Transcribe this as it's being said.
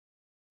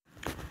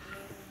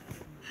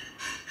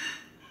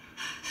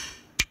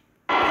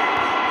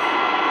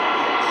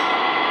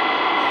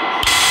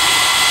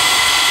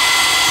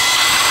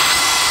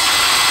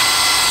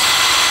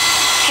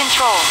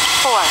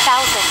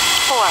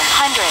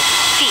4,400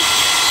 feet.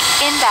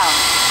 Inbound,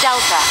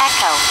 Delta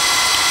Echo.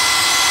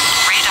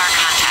 Radar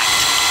contact.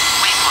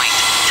 Waypoint,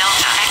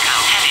 Delta Echo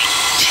heading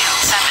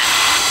 27.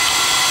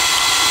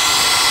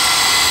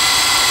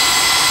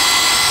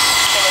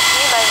 In a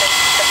few moments,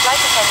 the flight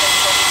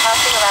attendants will be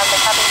passing around the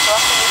cabin to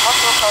offer you hot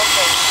or cold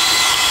drinks.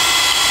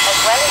 As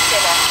well as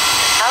dinner.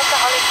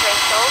 Alcoholic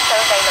drinks are also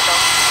available.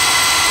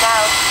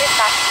 Now, sit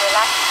back,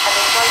 relax, and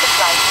enjoy the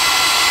flight.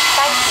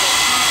 Thank you.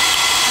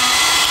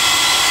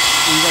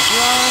 現在主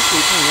要是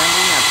從人哋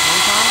入廠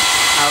倉，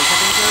後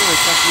cabin crew will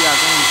serve you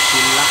again to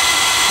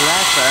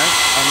breakfast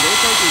and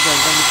later you can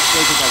go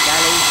to the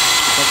galley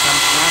to get some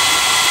snacks,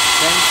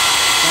 drinks,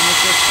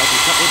 sandwiches or to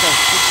top order.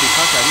 Please be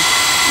caution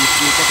if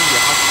you getting the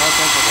hot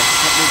water for the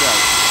top order.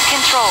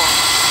 Control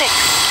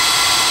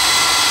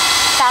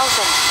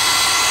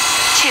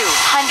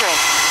 6,200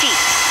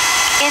 feet.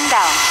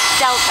 Inbound,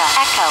 Delta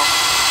Echo.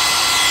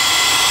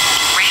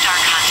 Radar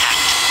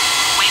contact.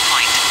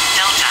 Waypoint,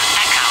 Delta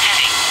Echo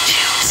heading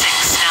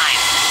 269.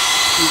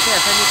 If you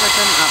have any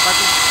question about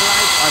this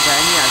flight or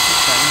any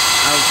assistance,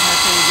 I will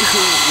tell you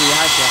we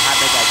have to have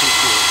a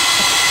attitude.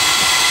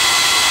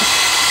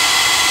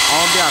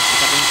 On behalf of the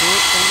cabin crew,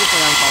 thank you for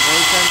your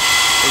cooperation.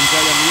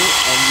 Enjoy your meal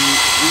and we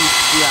wish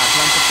you a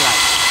pleasant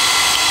flight.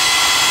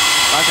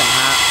 各位乘客，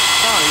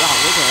當我哋嘅航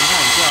機做緊飛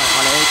行之外，我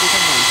哋嘅機身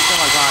同時將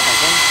為顧客提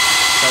供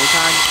早餐，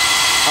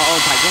提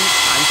供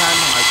晚餐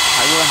同埋係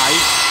會喺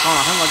降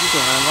落香港之前，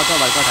我兩個都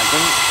係為顧客提供。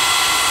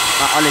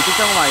我哋即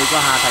將為顧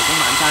客提供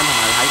晚餐，同埋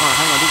喺降落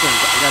香港之前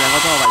嘅兩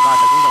個都係為顧客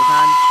提供早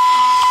餐。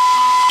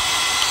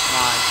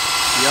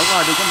如果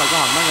我哋今日個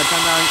航班嘅餐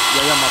單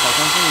有任何投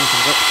訴歡迎同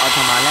同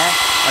埋咧，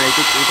我哋亦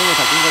都會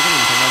提供嗰種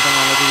唔同嘅正案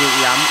嘅照顧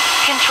飲。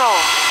Control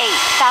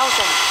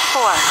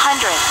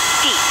 8,400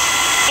 feet.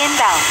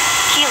 Inbound,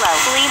 Kilo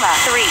Lima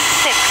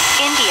 36,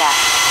 India.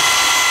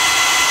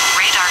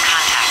 Radar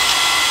contact.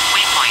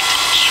 Waypoint,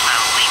 Kilo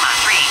Lima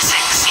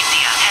 36,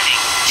 India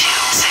heading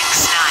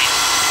 269.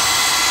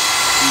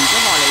 而今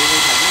日我哋會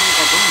提供各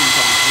種唔同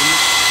款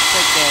式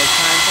嘅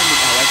餐，分別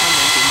係有3種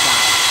選擇。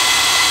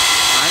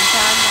晚餐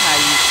嘅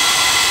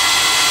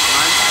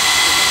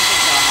方式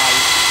就係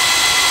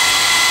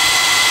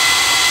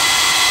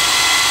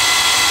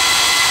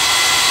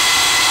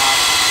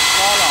菠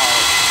蘿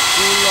咕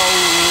嚕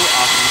紅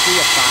燒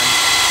肉飯，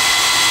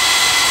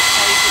西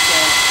式嘅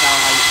就係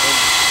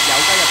有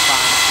雞肉飯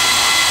同埋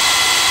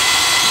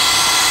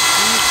芝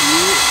士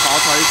火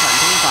腿長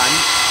通粉。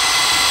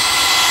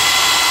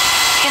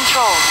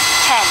Control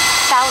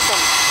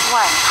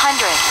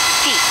 10,100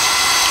 feet.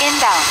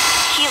 Inbound,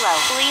 Kilo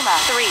Lima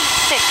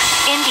 36,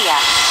 India.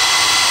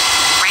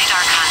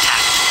 Radar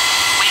contact.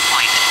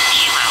 Waypoint,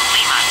 Kilo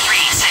Lima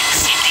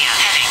 36, India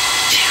heading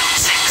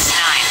 269.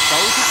 早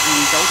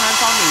餐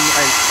方面，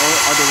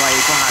我哋為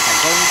顧客提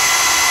供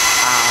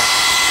香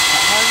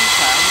腸、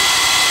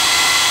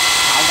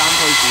炒蛋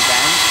配薯餅，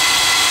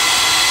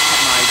同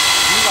埋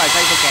呢個係西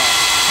式嘅，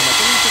同埋中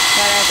式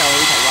車咧就會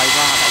為顧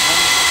客提供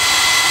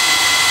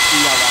豉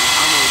油黃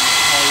炒麵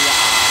配肉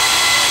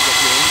丸，同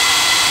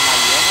埋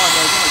如果我哋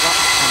中意講，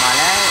同埋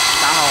咧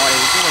稍後我哋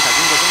都會提供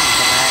各種唔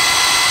同嘅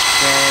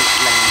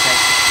零食、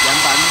飲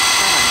品、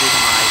三文治同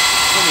埋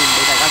方面俾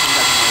大家選擇，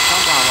同埋當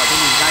掛或者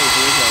面加熱少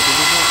少時候，點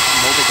都唔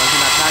好被講先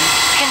辣親。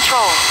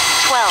Control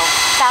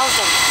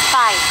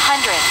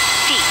 12,500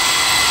 feet.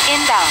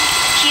 Inbound,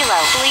 Kilo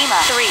Lima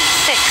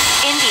 36,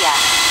 India.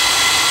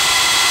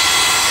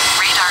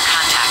 Radar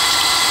contact.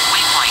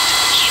 Waypoint,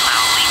 Kilo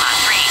Lima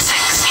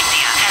 36,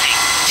 India heading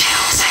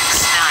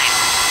 269.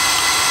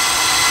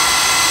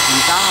 而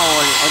稍後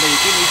我哋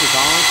經理時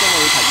講將會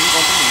提供各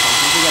種唔同款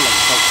式嘅零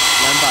食、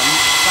飲品、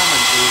三文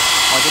治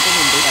或者方面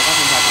俾大家選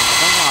擇，同埋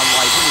當掛為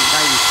方面加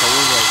熱少少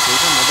嘅，小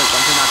心唔好被講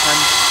先辣親。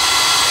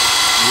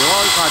如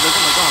果掛到今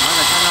日嗰航班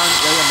嘅餐單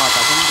有任何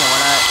投訴嘅話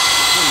咧，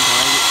歡迎同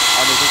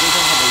我哋嘅機艙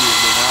服務員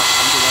聯絡，感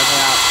謝你配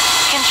合。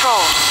Control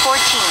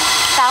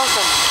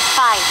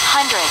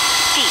 14,500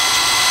 feet.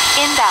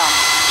 Inbound,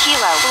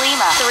 Kilo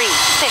Lima 36,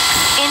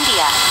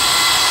 India.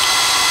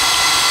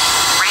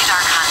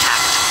 Radar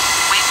contact.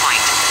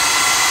 Waypoint,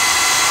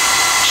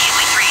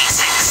 Kilo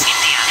 36,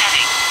 India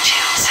heading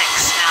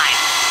 269.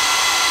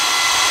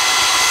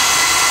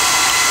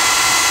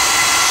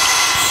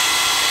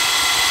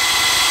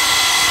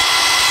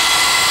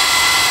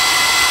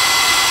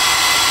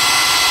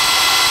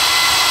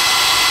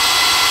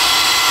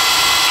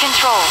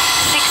 Control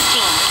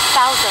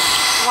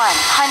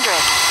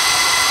 16,100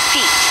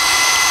 feet.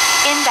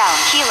 Inbound,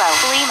 Kilo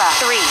Lima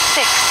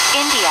 36,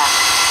 India.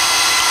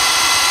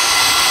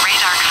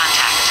 Radar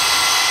contact.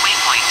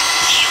 Waypoint,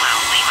 Kilo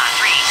Lima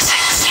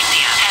 36,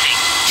 India heading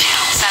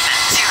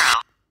 270.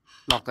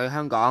 落對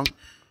香港。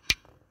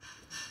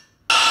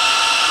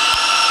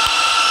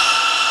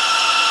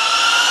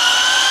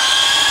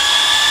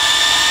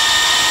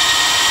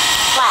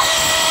Flat.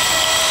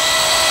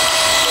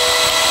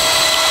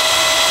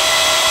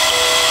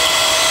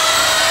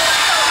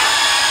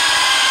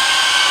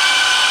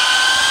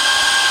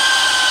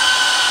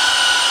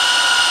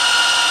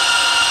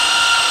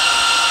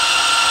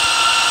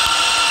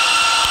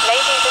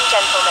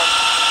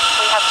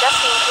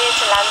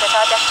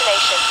 our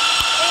destination.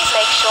 Please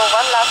make sure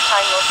one last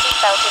time your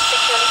seatbelt is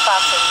securely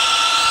fastened.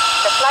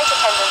 The flight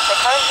attendants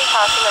are currently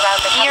passing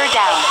around the Gear cabin to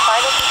down. make the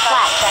final Flat.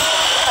 compliance check and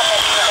pick up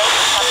any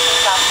remaining captain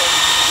classes.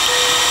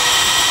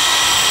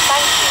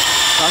 Thank you.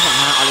 各位乘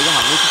客，我哋嘅航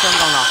機即將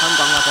降落香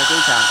港國際機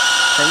場。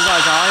請在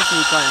座位是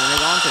個人嘅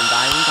安全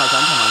帶、扣緊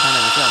同埋聽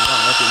令使用個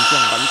人嘅電子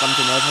用品，感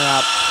謝你嘅配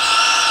合。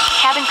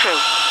 Cabin crew,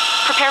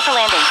 prepare for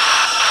landing.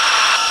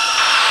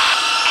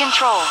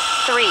 Control,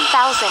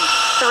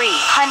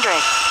 3,300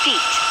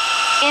 feet.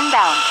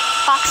 Inbound,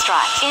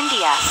 Foxtrot,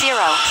 India, 07,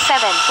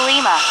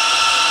 Lima.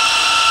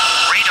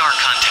 Radar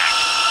contact.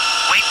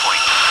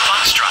 Waypoint,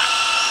 Foxtrot.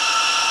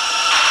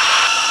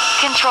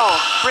 Control,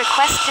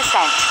 request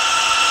descent.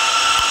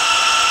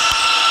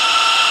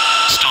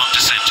 Start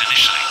descent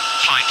initially.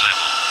 Flight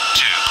level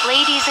 2.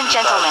 Ladies and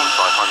gentlemen,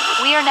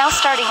 we are now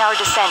starting our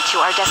descent to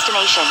our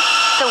destination.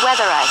 The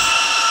weather is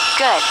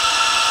good.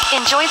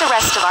 Enjoy the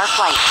rest of our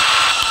flight.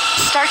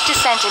 Start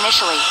descent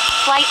initially.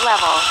 Flight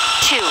level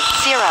 200.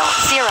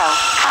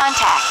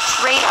 Contact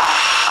radar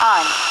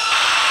on.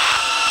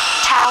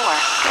 Tower,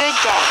 good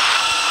day.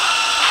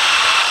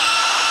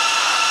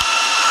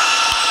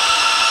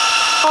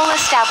 Full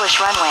established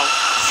runway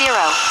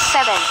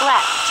 07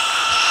 left.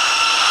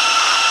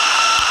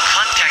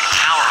 Contact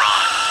tower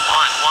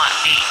on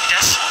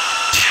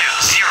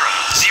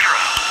 118.200.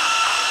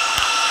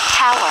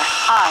 Tower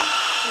on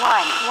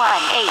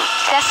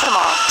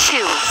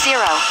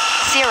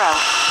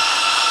 118.200.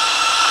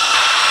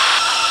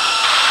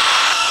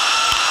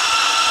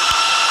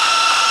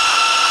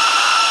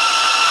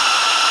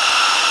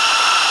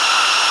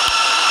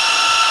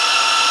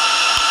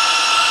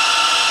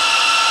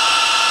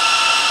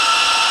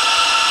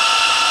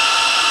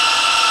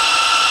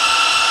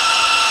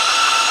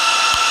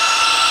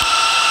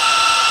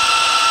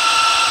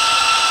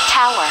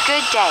 Tower,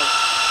 good day.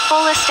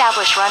 Full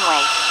established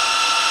runway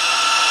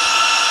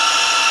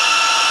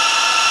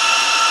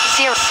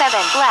 07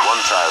 left.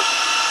 1,000.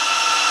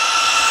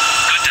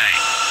 Good day.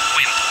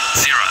 Wind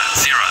 000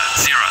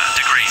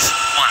 degrees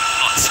 1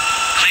 knots.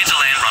 Clear to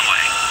land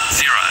runway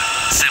 0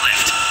 set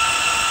left.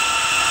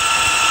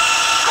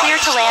 Clear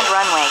to land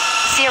runway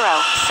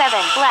 07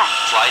 left.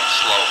 Flight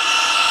slow.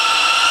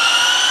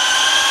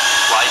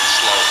 Flight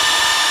slow.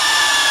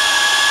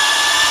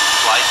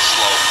 Flight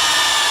slow.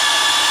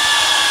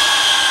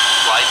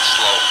 Flight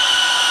slow.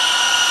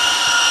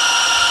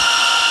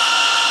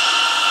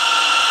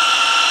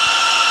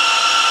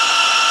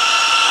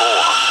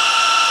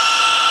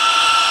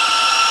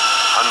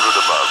 100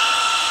 above.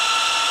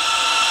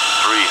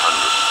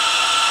 300.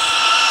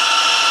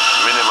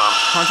 Minimum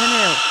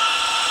Continue.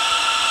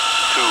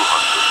 200.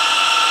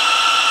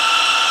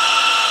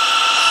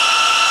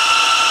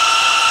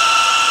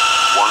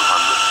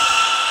 100.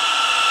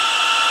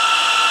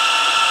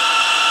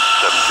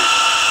 70.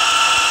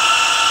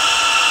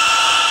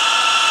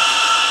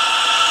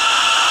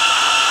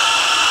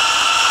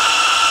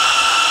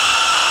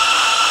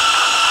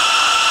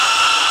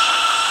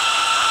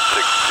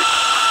 60.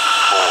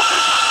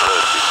 40.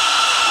 30.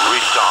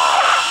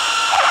 Retard.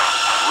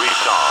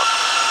 Retard.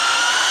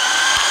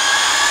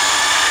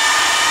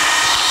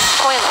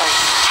 Spoilers,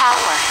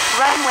 tower,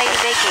 runway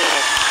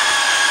vacated.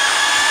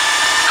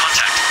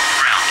 Contact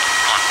ground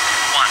on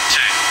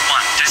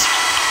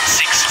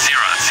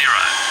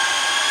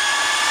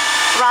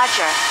 121.600.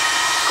 Roger.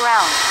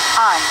 Ground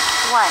on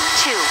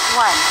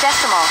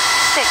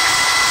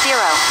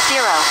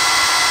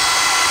 121.600.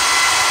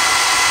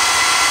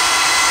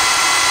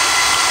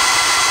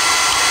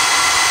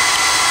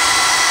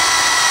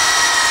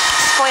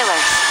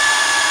 Spoilers.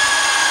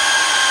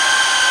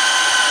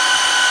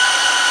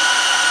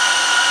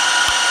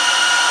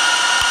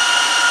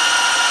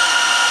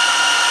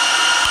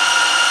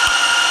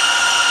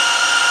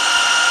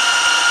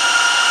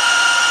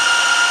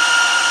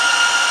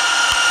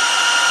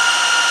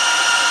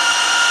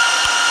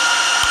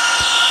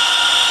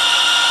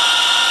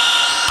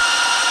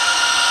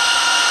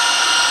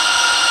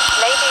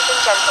 Ladies and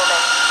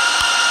gentlemen,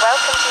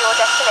 welcome to your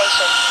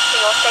destination. For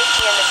your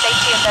safety and the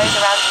safety of those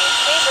around you,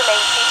 please remain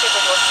seated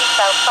with your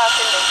seatbelt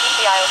fastened and keep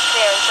the aisles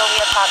clear until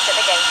we are parked at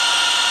the gate.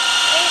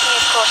 Please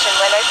use caution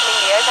when opening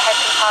the overhead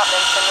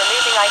compartments and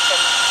removing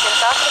items, since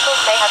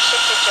articles may have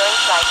shifted during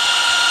flight.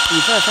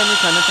 If you have any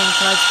connecting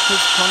flights,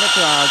 please contact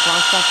our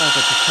ground staff at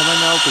the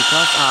terminal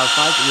because our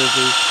flight will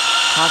be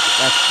parked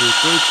at the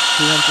gate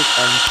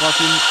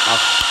 214 of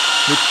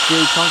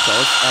Midfield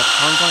Concourse at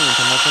Hong Kong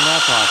International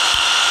Airport.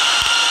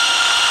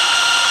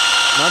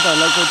 Now the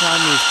local time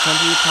is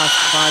 20 past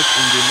 5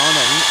 in the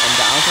morning and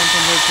the outside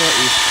temperature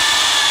is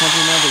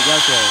 29 degrees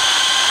Celsius.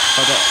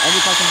 For any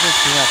passengers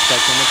who have the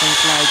connecting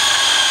flights,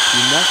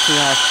 you must to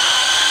have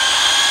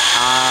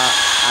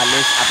at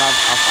least about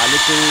of a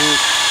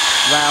little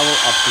while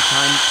of the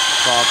time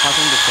for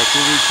passing the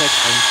security check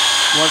and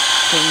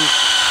walking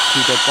to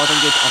the bottom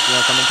gate of your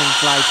connecting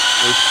flight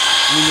with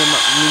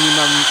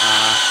minimum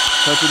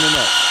 30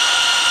 minutes.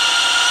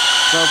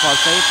 So for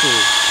safety,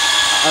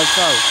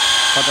 also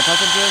for the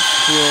passengers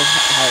who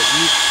have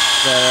need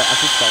the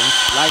assistance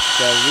like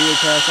the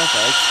wheelchair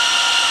service,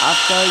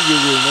 After you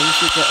remain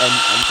seated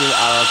until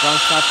our ground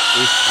staff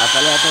is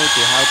available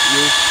to help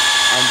you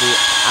and the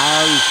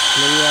aisle is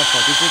clear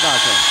for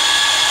departure.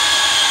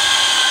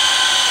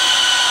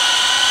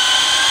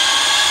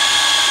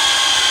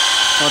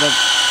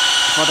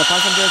 For the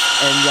passengers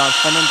and your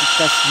final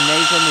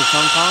destination is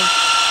Hong Kong,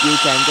 you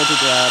can go to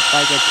the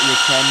baggage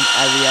reclaim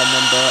area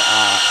number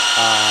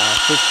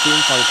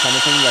 15 for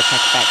connecting your check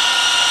bag.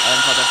 And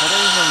for the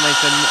further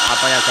information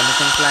about your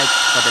connecting flight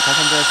for the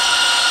passengers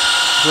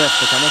who have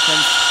the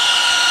connections,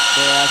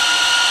 they are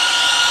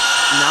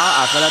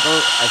now available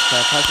as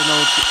the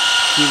personal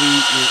TV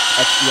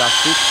at your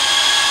seat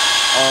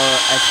or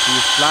as the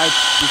flight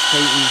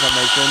display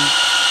information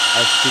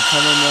as the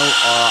terminal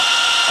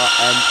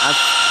and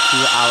ask to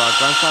our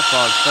ground staff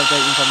for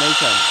further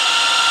information.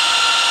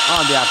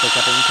 On behalf of the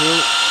cabin crew,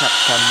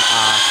 Captain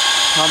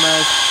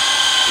Thomas,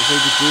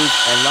 Lady Bruce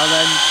and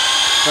Lauren,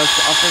 First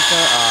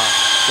Officer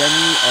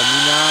Jenny and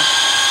Nina,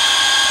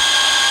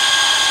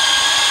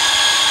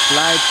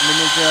 Flight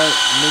Manager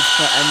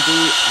Mr.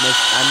 Andy, Miss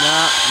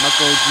Anna,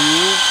 Michael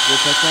Drew,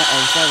 Rebecca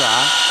and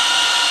Sarah,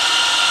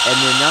 and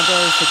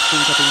another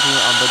 16 cabin crew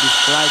on board this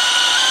flight.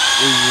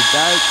 We would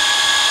like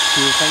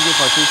to thank you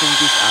for choosing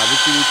this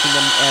Victory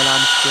Kingdom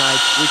Airlines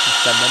flight, which is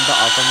the member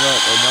of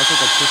Oneworld and also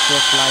the sister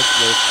flight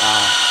with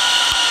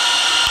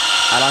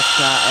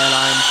Alaska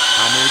Airlines,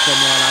 American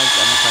Airlines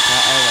and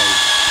Qatar Airways.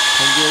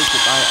 Thank you,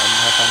 goodbye and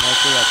have a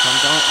nice day at Hong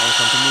Kong and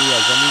continue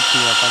your journey to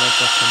your final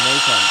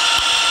destination.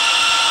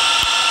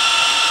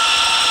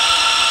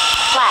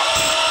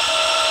 Flaps.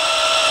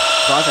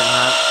 各位乘客，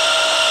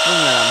歡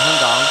迎嚟臨香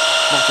港。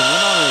目前嘅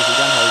當地時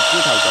間係朝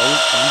頭早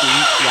5點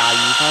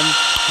22分，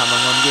騰雲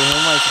岸嘅氣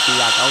溫攝氏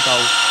29度。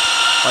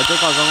為咗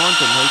各個安全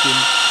起見，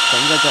請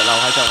繼續留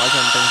喺座位上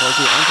並保持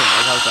安全帶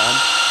扣上，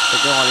直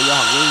到我哋嘅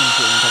航機完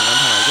全停穩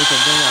同埋機上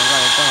將有關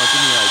嘅不可先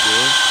至為止。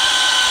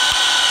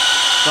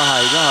閣下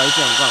亦都可以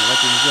使用個人嘅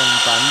電子用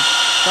品。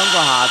當閣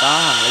下打開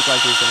行李櫃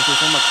時，請小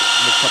心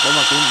確保物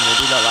件唔會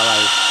跌落嚟，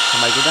同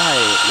埋記得係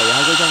離開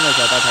機艙嘅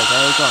時候帶齊所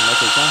有個人嘅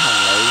隨身行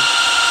李。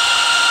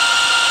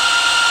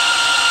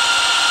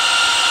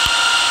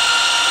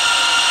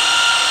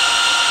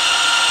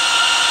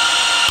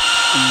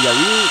而由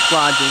於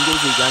掛轉機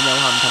時間有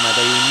限同埋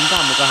地點耽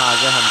誤閣下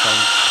嘅行程，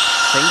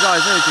請各位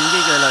需要轉機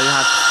嘅旅客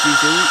至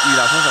少預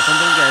留30分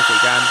鐘嘅時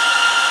間，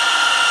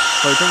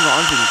去通過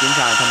安全檢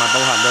查同埋步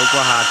行到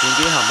閣下轉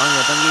機航班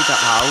嘅登機閘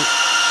口。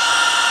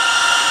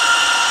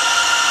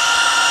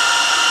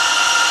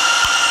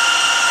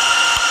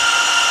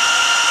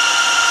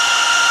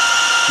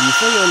而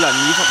需要輪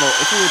椅服務、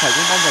需要提供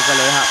幫助嘅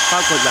旅客，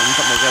包括輪椅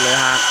服務嘅旅客，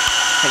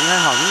請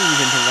喺航機完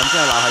全停緊之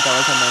後留喺座位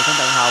上量身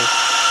等候，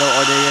到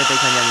我哋嘅地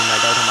勤人員嚟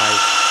到同埋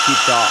協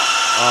助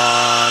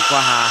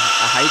閣下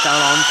喺走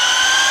廊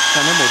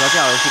上起無阻之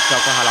後協助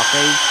閣下落機，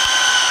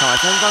同埋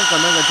相關咁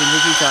樣嘅轉機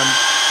資訊，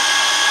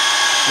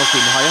目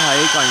前可以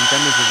喺個人準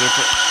備前嘅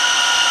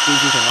電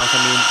視情況上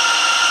面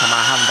同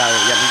埋客唔大入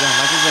面嘅航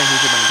班資訊顯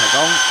示並提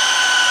供。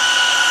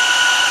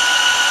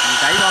而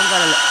以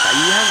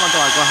香港作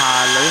為閣下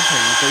旅程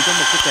最終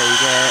目的地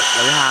嘅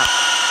旅客，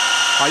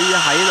可以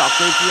喺落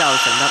機之後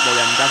乘搭無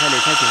人駕駛列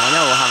車前往1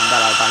號客運大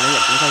樓辦理入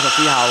境手續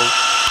之後，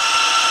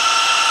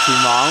前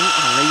往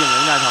行李認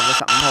領大堂嘅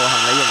15號行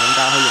李認領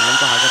架去認領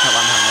閣下嘅託運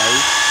行李，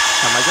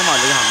同埋今日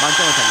你嘅航班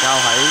將會停靠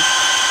喺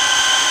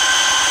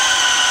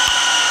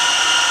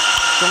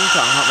中長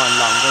客運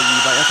廊嘅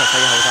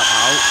214號閘口。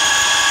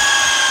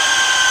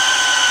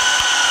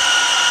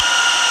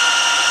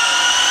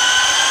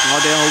我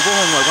哋好高興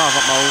為閣下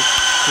服務，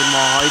希望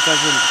可以再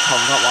次同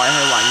各位係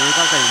環宇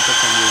家嘅連續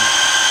成員，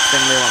勝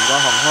利宏國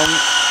航空、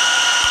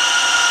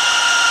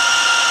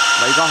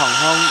美國航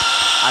空、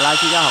阿拉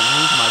斯加航空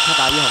同埋卡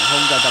塔爾航空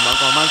嘅某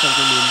個班上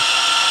見面，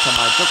同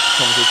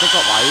時祝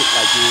各位嚟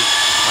自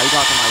美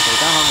國同埋其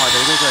他海外地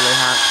區嘅旅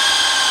客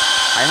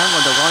喺香港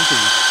度安全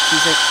舒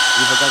適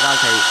愉快嘅假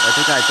期，或者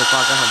繼續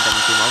閣下嘅行程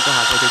前往閣下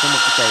嘅最終目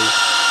的地，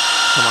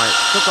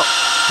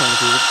同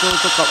時亦都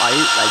祝各位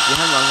嚟自香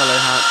港嘅旅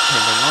客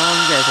平平安安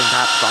嘅乘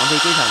搭港鐵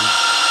機場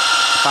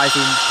快線、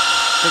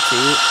的士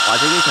或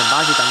者機場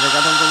巴士等嘅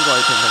交通工具，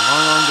平平安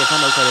安嘅返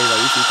到佢哋位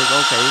於自己嘅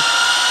屋企，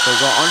度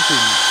過安全、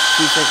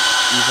舒適、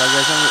愉快嘅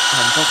生活、幸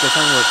福嘅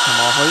生活。同埋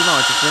我希望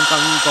直接跟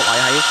各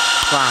位喺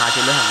閣下下次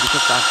旅行結束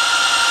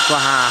閣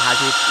下下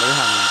次旅行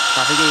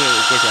搭飛機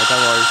嘅時候再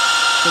會，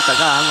祝大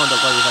家喺香港度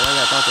過愉快一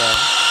日，多謝。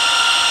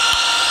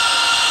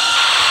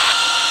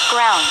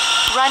Ground,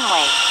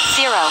 runway,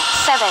 07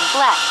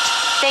 left,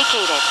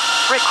 vacated.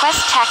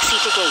 Request taxi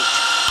to gate.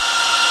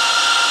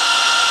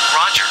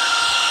 Roger.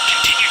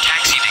 Continue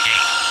taxi to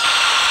gate.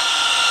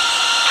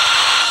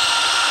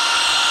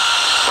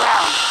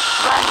 Ground,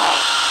 runway,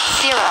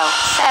 07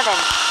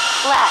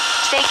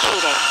 left,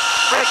 vacated.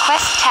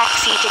 Request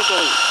taxi to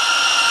gate.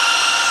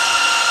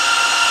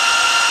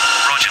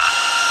 Roger.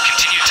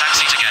 Continue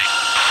taxi to gate.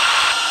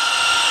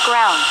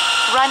 Ground,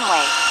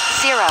 runway,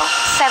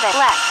 07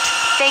 left,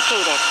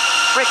 vacated.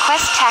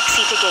 Request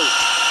taxi to gate.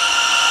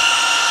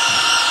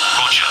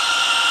 Roger.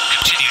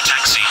 Continue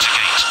taxi to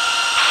gate.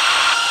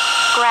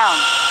 Ground,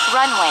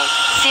 runway,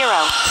 07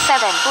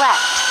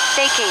 left,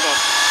 Vacated.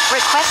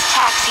 Request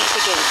taxi to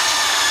gate.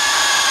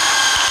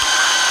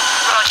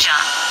 Roger.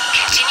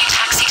 Continue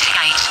taxi to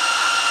gate.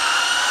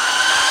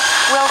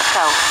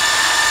 Wilco.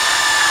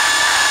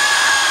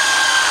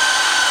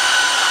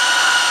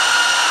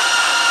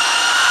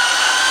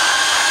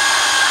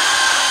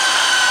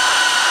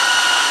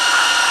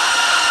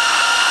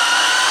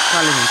哇！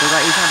你同到架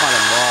A380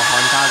喎，漢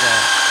卡嘅。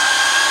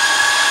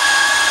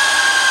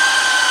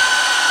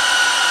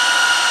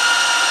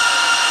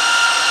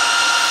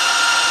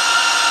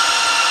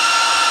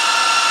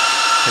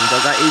停到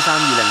架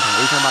A320同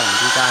A380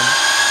之間。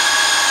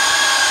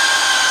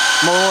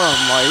冇，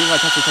唔係應該係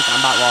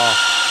747-8喎。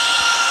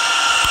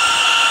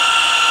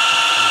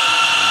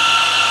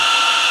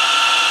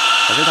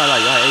頭先睇嚟，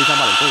如果係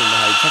A380，居然係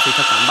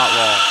747-8喎。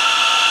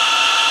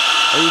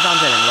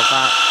A340-6架。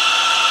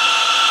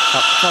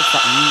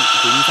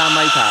75.3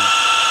米長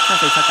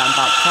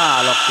，747-8，76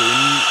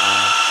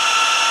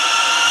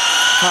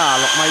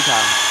米長，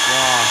哇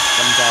咁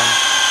正！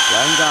兩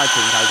架全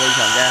球最長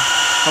嘅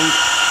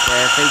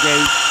飛機，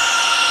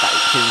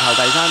全球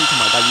第三同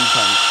埋第二長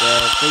嘅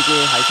飛機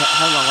喺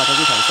香港國際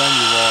機場相遇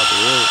喎，屌！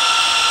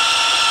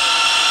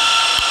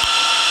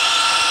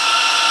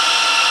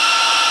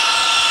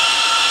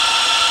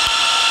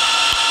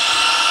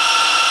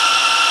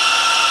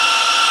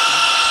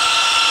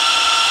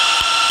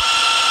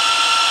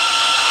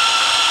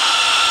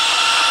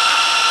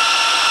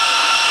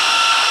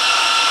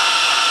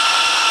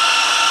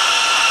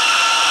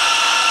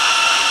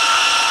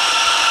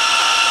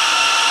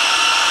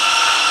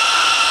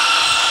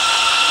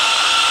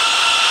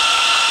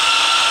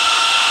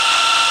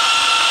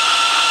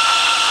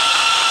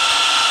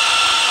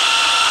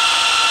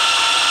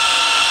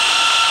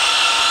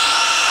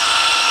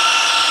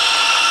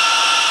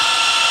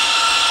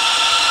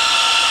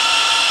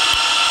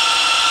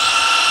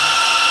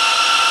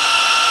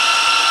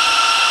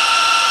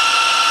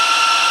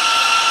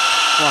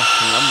哇，停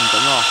撚唔準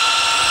喎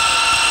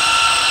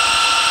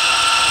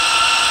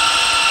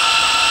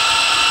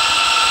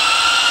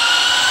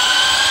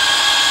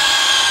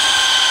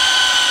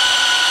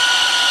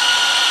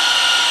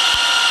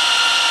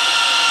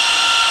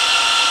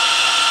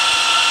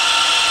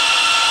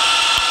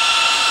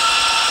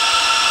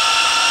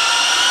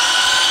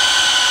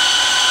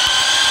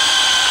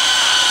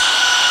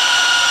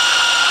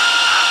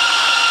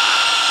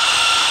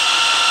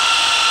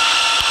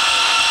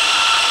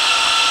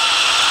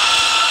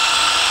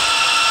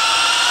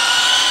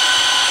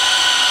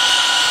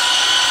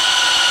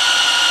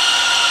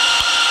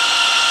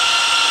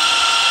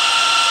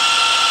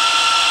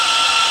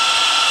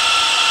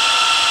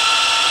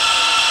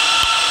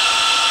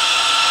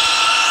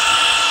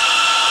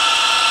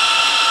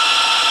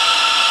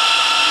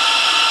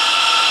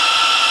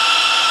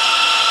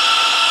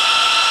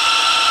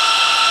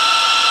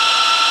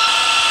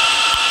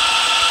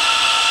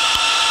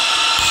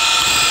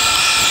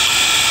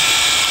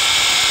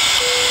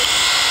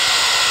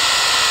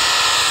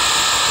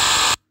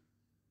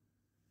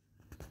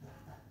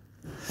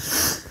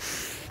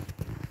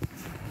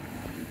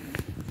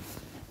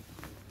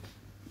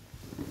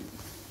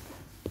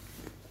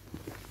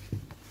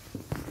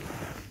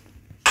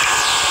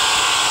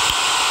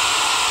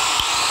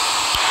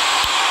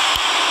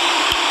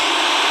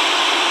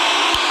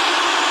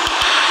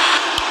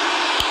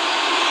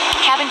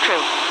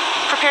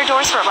！Prepare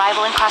doors for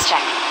arrival and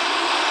cross-check.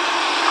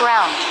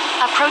 Ground.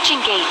 Approaching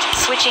gate.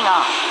 Switching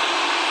off.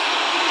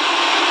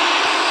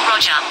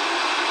 Roger.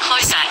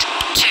 Close at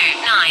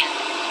 29.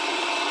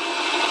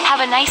 Have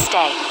a nice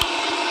day.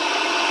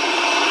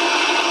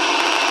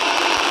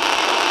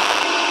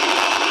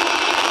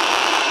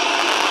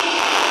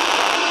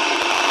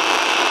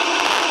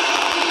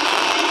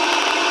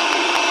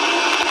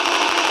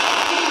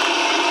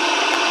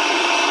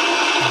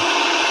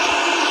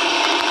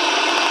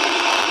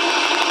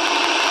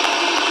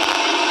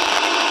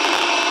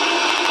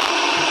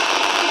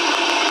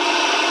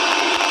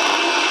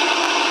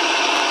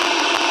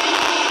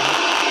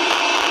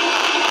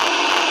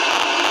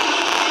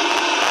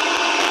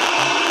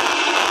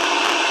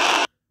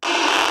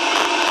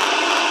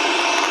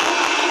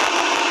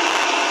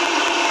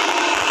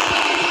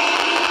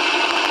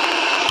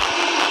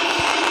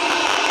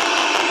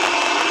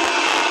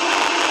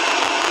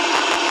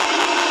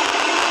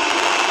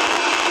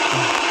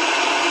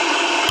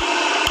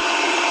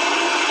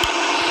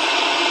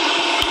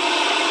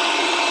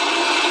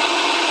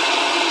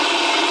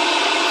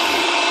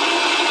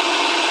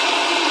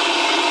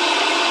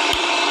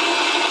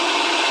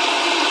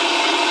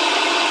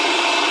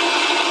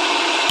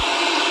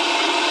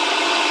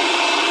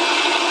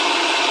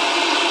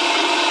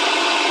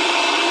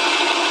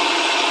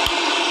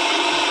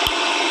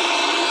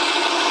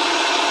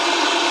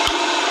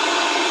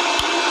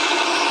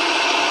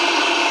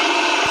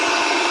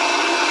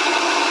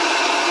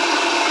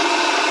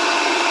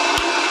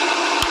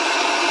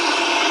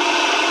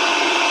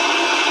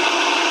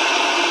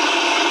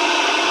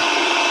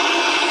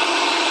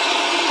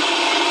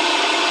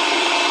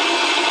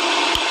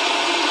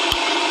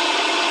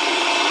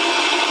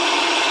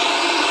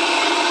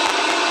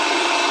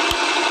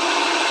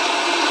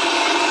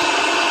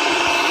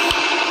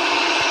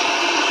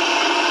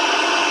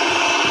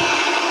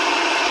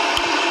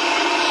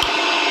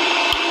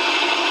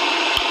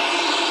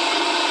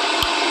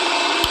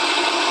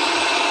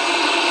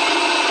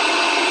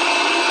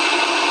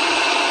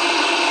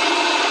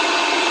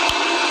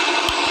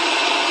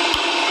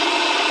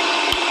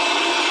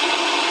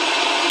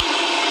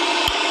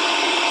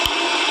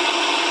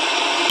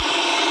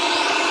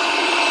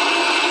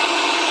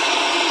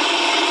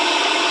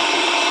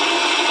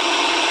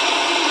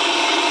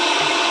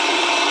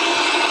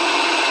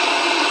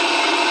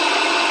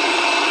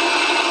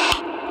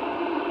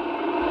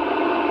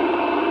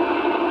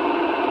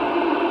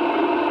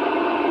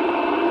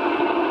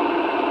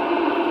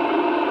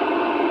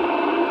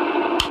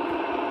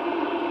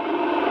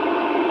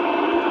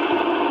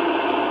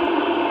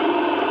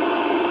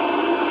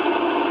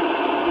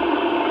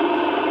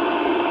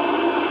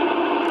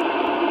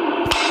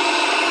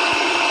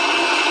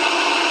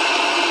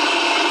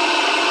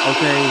 OK，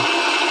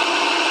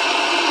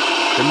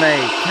準備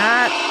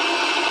cut。